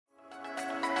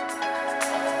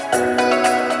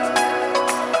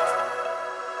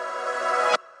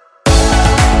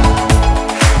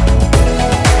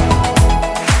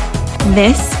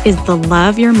This is the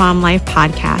Love Your Mom Life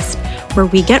podcast, where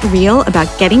we get real about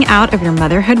getting out of your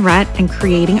motherhood rut and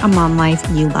creating a mom life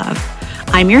you love.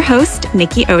 I'm your host,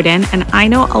 Nikki Oden, and I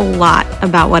know a lot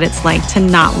about what it's like to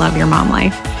not love your mom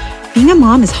life. Being a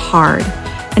mom is hard,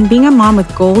 and being a mom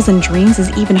with goals and dreams is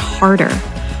even harder.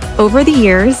 Over the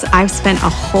years, I've spent a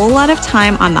whole lot of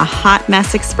time on the Hot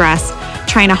Mess Express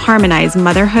trying to harmonize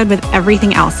motherhood with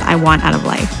everything else I want out of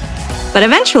life. But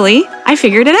eventually, I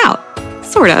figured it out.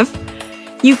 Sort of.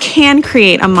 You can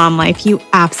create a mom life you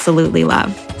absolutely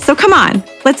love. So come on,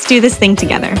 let's do this thing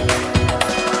together.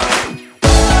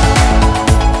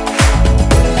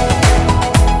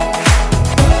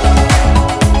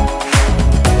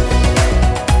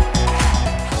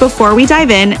 Before we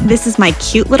dive in, this is my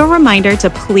cute little reminder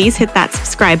to please hit that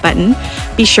subscribe button.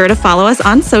 Be sure to follow us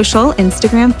on social,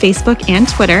 Instagram, Facebook, and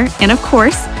Twitter. And of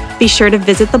course, be sure to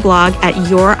visit the blog at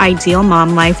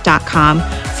youridealmomlife.com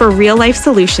for real-life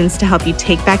solutions to help you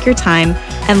take back your time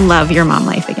and love your mom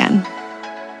life again.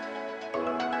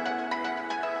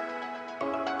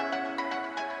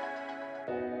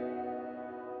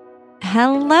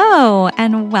 Hello,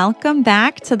 and welcome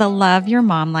back to the Love Your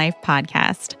Mom Life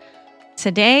podcast.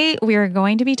 Today, we are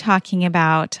going to be talking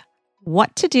about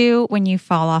what to do when you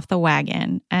fall off the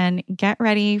wagon, and get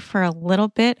ready for a little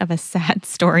bit of a sad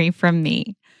story from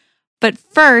me. But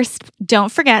first,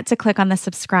 don't forget to click on the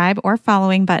subscribe or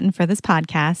following button for this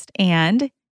podcast. And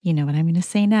you know what I'm going to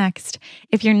say next.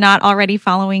 If you're not already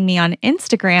following me on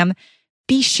Instagram,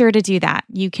 be sure to do that.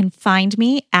 You can find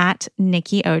me at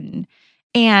Nikki Oden.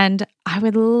 And I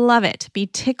would love it, be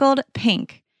tickled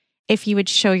pink, if you would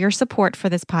show your support for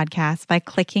this podcast by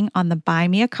clicking on the Buy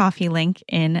Me a Coffee link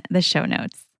in the show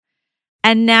notes.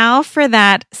 And now for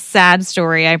that sad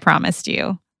story I promised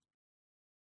you.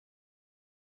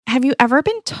 Have you ever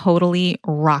been totally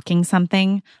rocking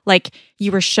something? Like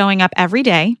you were showing up every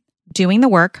day, doing the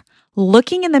work,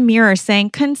 looking in the mirror saying,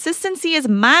 consistency is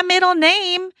my middle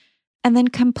name, and then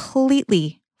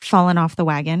completely fallen off the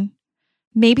wagon?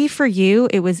 Maybe for you,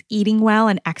 it was eating well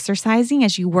and exercising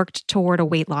as you worked toward a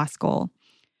weight loss goal.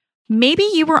 Maybe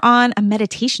you were on a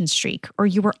meditation streak, or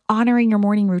you were honoring your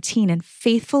morning routine and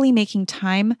faithfully making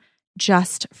time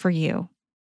just for you.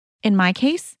 In my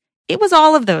case, it was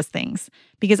all of those things,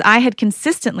 because I had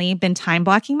consistently been time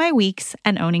blocking my weeks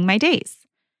and owning my days.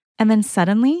 And then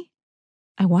suddenly,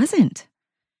 I wasn't.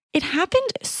 It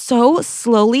happened so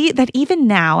slowly that even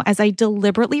now, as I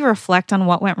deliberately reflect on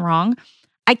what went wrong,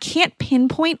 I can't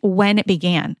pinpoint when it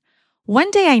began.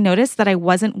 One day I noticed that I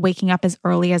wasn't waking up as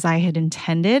early as I had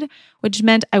intended, which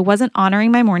meant I wasn't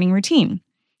honoring my morning routine.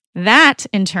 That,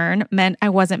 in turn, meant I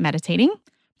wasn't meditating,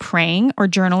 praying, or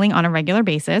journaling on a regular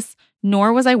basis,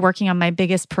 nor was I working on my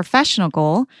biggest professional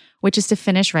goal, which is to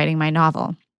finish writing my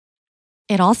novel.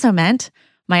 It also meant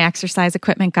my exercise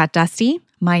equipment got dusty,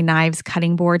 my knives,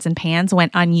 cutting boards, and pans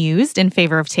went unused in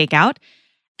favor of takeout,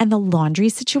 and the laundry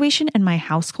situation in my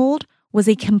household was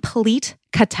a complete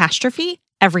catastrophe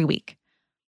every week.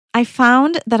 I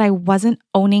found that I wasn't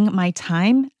owning my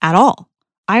time at all.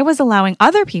 I was allowing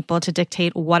other people to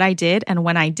dictate what I did and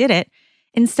when I did it,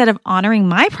 instead of honoring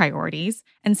my priorities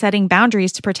and setting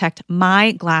boundaries to protect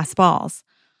my glass balls.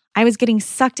 I was getting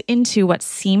sucked into what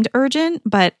seemed urgent,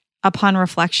 but upon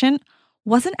reflection,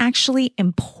 wasn't actually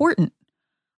important.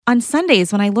 On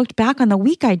Sundays, when I looked back on the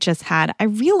week I just had, I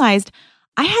realized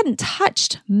I hadn't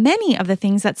touched many of the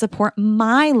things that support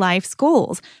my life's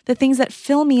goals, the things that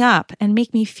fill me up and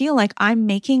make me feel like I'm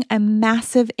making a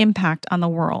massive impact on the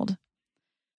world.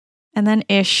 And then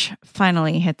ish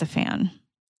finally hit the fan.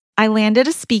 I landed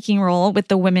a speaking role with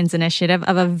the Women's Initiative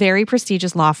of a very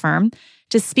prestigious law firm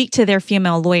to speak to their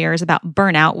female lawyers about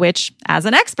burnout, which, as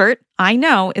an expert, I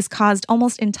know is caused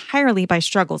almost entirely by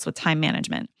struggles with time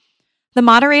management. The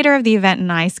moderator of the event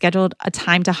and I scheduled a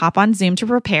time to hop on Zoom to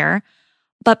prepare,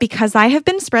 but because I have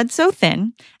been spread so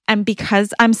thin and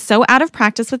because I'm so out of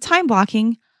practice with time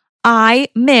blocking, I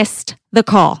missed the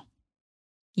call.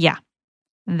 Yeah,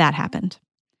 that happened.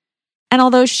 And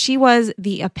although she was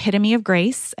the epitome of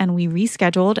grace and we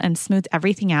rescheduled and smoothed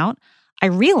everything out, I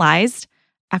realized,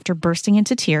 after bursting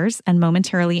into tears and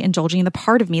momentarily indulging the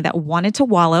part of me that wanted to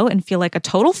wallow and feel like a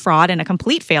total fraud and a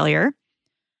complete failure,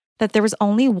 that there was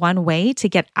only one way to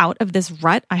get out of this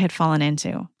rut I had fallen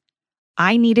into.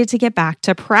 I needed to get back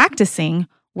to practicing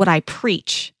what I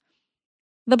preach.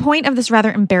 The point of this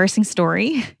rather embarrassing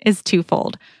story is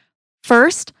twofold.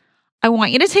 First, I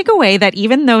want you to take away that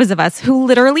even those of us who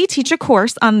literally teach a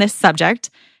course on this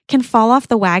subject can fall off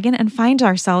the wagon and find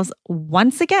ourselves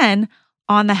once again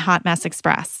on the Hot Mess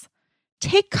Express.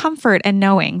 Take comfort in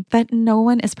knowing that no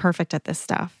one is perfect at this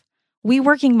stuff. We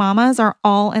working mamas are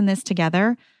all in this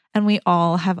together, and we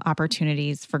all have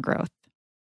opportunities for growth.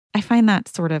 I find that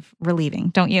sort of relieving,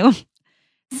 don't you?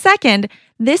 Second,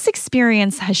 this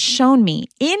experience has shown me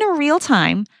in real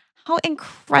time how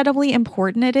incredibly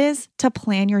important it is to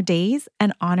plan your days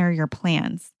and honor your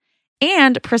plans,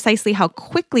 and precisely how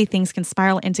quickly things can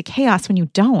spiral into chaos when you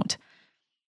don't.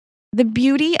 The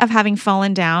beauty of having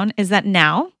fallen down is that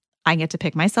now I get to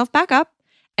pick myself back up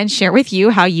and share with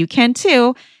you how you can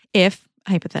too, if,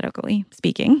 hypothetically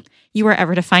speaking, you were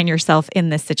ever to find yourself in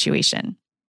this situation.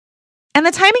 And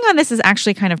the timing on this is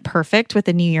actually kind of perfect with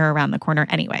the new year around the corner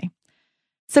anyway.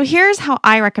 So here's how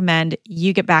I recommend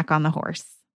you get back on the horse.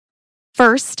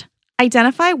 First,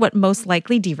 identify what most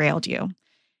likely derailed you.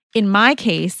 In my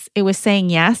case, it was saying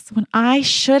yes when I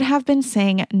should have been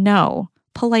saying no,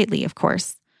 politely, of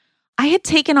course. I had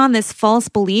taken on this false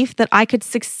belief that I could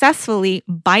successfully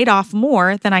bite off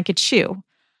more than I could chew.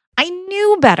 I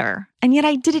knew better, and yet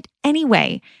I did it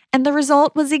anyway, and the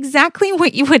result was exactly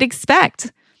what you would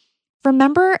expect.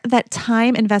 Remember that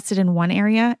time invested in one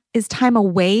area is time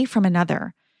away from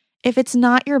another. If it's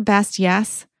not your best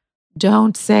yes,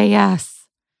 don't say yes.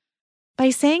 By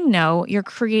saying no, you're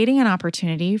creating an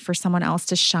opportunity for someone else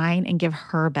to shine and give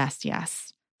her best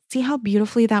yes. See how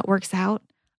beautifully that works out?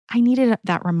 I needed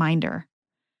that reminder.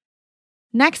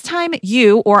 Next time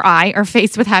you or I are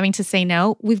faced with having to say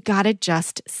no, we've got to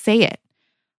just say it.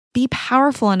 Be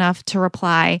powerful enough to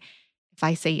reply, if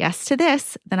I say yes to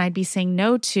this, then I'd be saying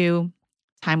no to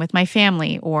time with my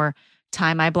family or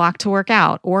time I block to work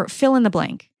out or fill in the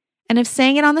blank. And if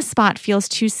saying it on the spot feels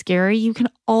too scary, you can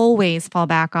always fall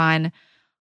back on,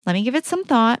 let me give it some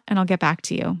thought and I'll get back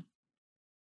to you.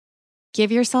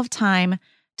 Give yourself time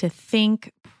to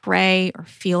think, pray, or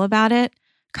feel about it,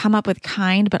 come up with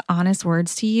kind but honest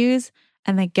words to use,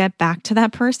 and then get back to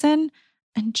that person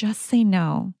and just say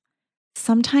no.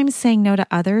 Sometimes saying no to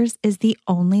others is the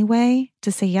only way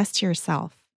to say yes to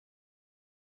yourself.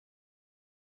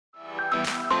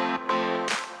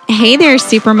 Hey there,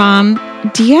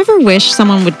 Supermom. Do you ever wish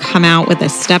someone would come out with a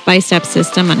step-by-step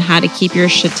system on how to keep your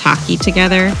shiitake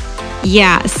together?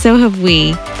 Yeah, so have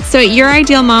we. So at Your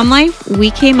Ideal Mom Life,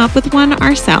 we came up with one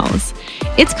ourselves.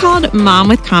 It's called Mom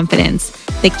with Confidence,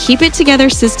 the Keep It Together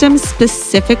system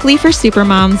specifically for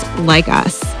supermoms like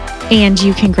us. And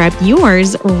you can grab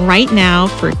yours right now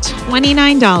for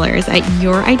 $29 at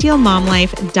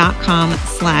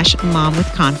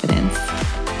youridealmomlife.com/momwithconfidence.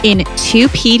 In 2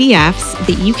 PDFs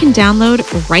that you can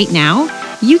download right now,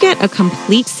 you get a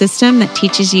complete system that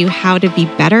teaches you how to be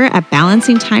better at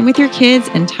balancing time with your kids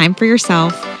and time for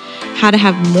yourself, how to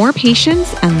have more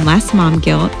patience and less mom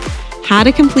guilt, how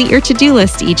to complete your to-do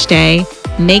list each day,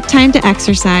 make time to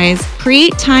exercise,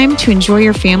 create time to enjoy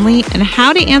your family, and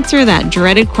how to answer that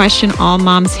dreaded question all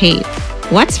moms hate,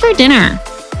 what's for dinner?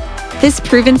 This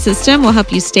proven system will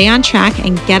help you stay on track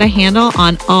and get a handle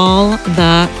on all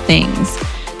the things.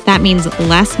 That means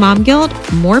less mom guilt,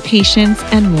 more patience,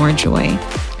 and more joy.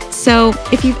 So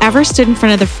if you've ever stood in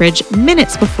front of the fridge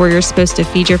minutes before you're supposed to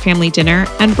feed your family dinner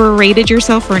and berated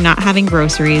yourself for not having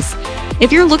groceries,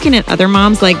 if you're looking at other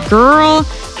moms like, girl,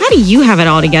 how do you have it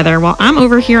all together while I'm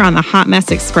over here on the Hot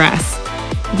Mess Express?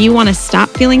 If you want to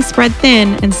stop feeling spread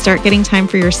thin and start getting time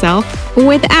for yourself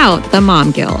without the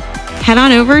mom guilt, head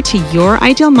on over to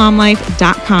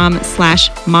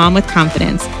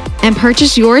youridealmomlife.com/momwithconfidence and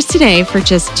purchase yours today for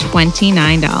just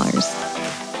 $29.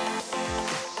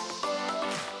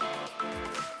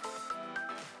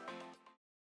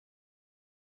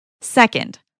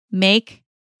 Second, make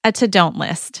a to-don't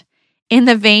list. In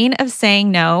the vein of saying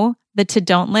no, the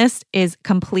to-don't list is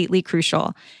completely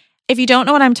crucial. If you don't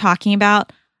know what I'm talking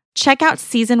about, check out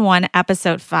season 1,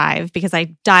 episode 5, because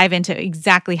I dive into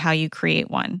exactly how you create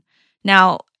one.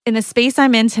 Now, in the space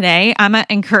I'm in today, I'm going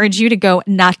to encourage you to go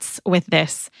nuts with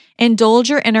this. Indulge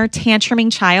your inner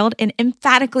tantruming child and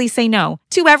emphatically say no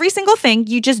to every single thing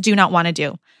you just do not want to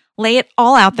do. Lay it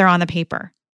all out there on the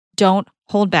paper. Don't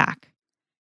hold back.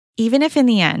 Even if in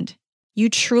the end, you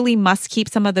truly must keep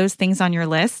some of those things on your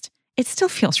list, it still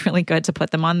feels really good to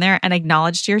put them on there and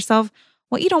acknowledge to yourself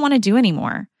what you don't want to do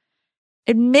anymore.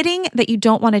 Admitting that you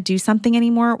don't want to do something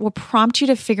anymore will prompt you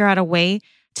to figure out a way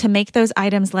to make those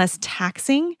items less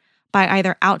taxing by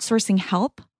either outsourcing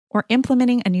help or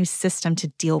implementing a new system to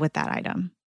deal with that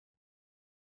item.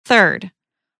 Third,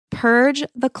 purge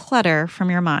the clutter from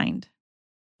your mind.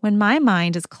 When my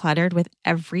mind is cluttered with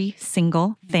every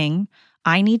single thing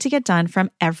I need to get done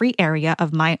from every area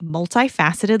of my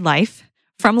multifaceted life,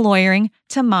 from lawyering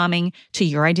to momming to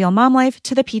Your Ideal Mom Life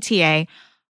to the PTA,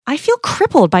 I feel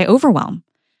crippled by overwhelm.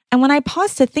 And when I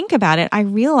pause to think about it, I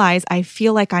realize I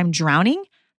feel like I'm drowning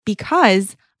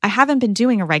because I haven't been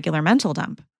doing a regular mental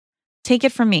dump. Take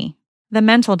it from me. The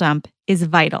mental dump is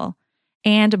vital.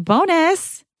 And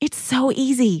bonus, it's so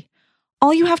easy.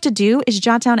 All you have to do is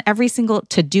jot down every single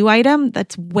to-do item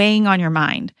that's weighing on your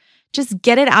mind. Just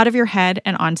get it out of your head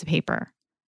and onto paper.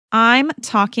 I'm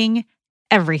talking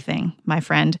everything, my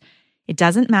friend. It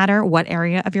doesn't matter what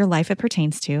area of your life it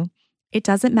pertains to. It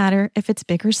doesn't matter if it's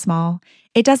big or small.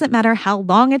 It doesn't matter how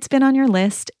long it's been on your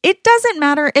list. It doesn't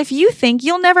matter if you think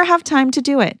you'll never have time to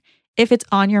do it. If it's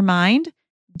on your mind,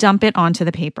 dump it onto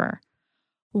the paper.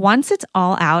 Once it's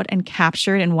all out and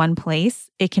captured in one place,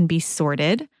 it can be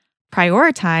sorted,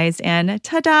 prioritized, and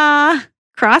ta-da,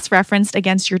 cross-referenced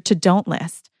against your to-don't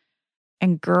list.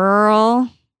 And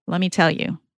girl, let me tell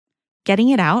you, getting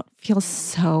it out feels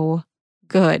so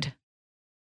good.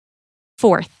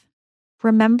 Fourth,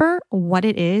 remember what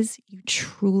it is you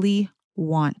truly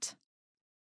want.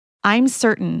 I'm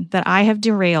certain that I have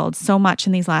derailed so much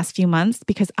in these last few months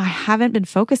because I haven't been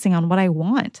focusing on what I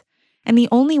want. And the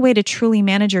only way to truly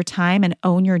manage your time and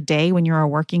own your day when you're a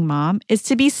working mom is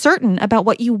to be certain about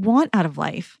what you want out of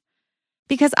life.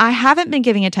 Because I haven't been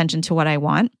giving attention to what I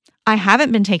want, I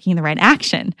haven't been taking the right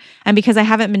action. And because I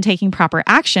haven't been taking proper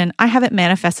action, I haven't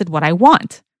manifested what I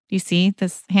want. Do you see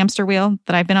this hamster wheel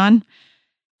that I've been on?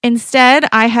 Instead,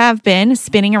 I have been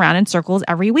spinning around in circles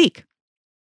every week.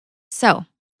 So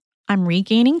I'm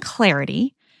regaining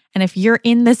clarity. And if you're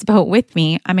in this boat with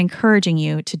me, I'm encouraging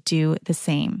you to do the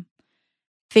same.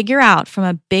 Figure out from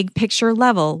a big picture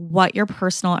level what your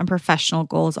personal and professional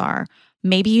goals are.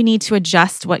 Maybe you need to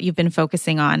adjust what you've been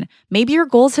focusing on. Maybe your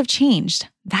goals have changed.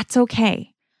 That's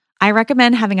okay. I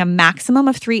recommend having a maximum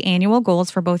of 3 annual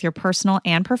goals for both your personal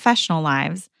and professional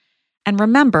lives. And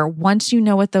remember, once you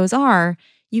know what those are,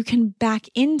 you can back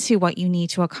into what you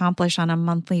need to accomplish on a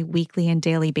monthly, weekly, and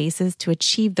daily basis to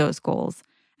achieve those goals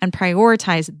and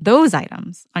prioritize those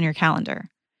items on your calendar.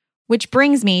 Which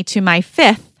brings me to my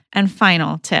 5th and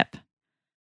final tip.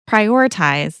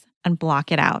 Prioritize and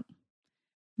block it out.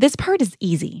 This part is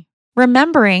easy.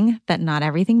 Remembering that not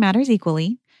everything matters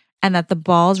equally and that the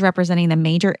balls representing the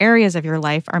major areas of your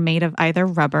life are made of either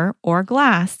rubber or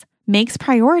glass makes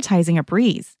prioritizing a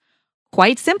breeze.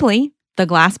 Quite simply, the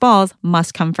glass balls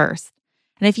must come first.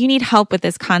 And if you need help with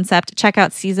this concept, check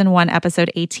out season 1,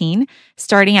 episode 18,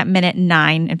 starting at minute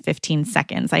 9 and 15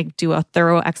 seconds. I do a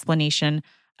thorough explanation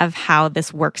of how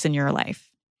this works in your life.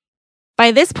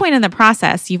 By this point in the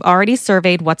process, you've already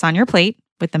surveyed what's on your plate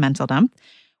with the mental dump,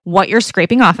 what you're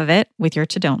scraping off of it with your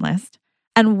to-don't list,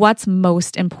 and what's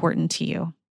most important to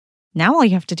you. Now all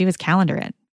you have to do is calendar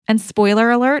it. And spoiler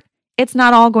alert, it's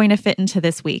not all going to fit into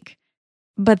this week.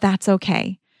 But that's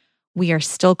okay. We are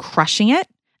still crushing it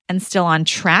and still on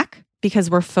track because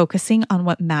we're focusing on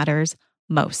what matters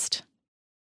most.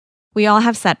 We all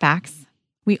have setbacks.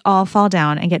 We all fall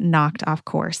down and get knocked off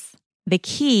course. The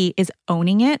key is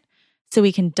owning it so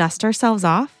we can dust ourselves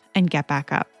off and get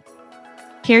back up.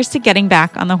 Here's to getting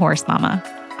back on the horse, mama.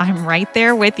 I'm right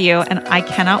there with you, and I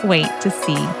cannot wait to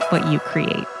see what you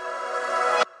create.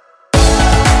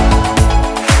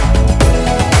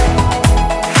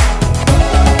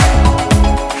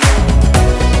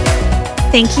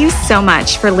 Thank you so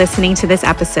much for listening to this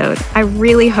episode. I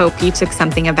really hope you took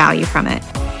something of value from it.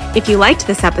 If you liked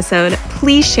this episode,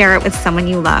 please share it with someone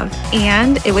you love,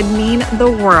 and it would mean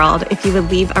the world if you would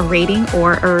leave a rating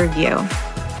or a review.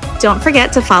 Don't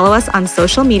forget to follow us on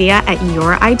social media at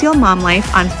Your Ideal Mom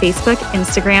Life on Facebook,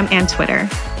 Instagram, and Twitter.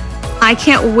 I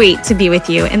can't wait to be with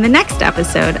you in the next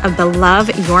episode of the Love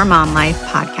Your Mom Life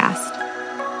podcast.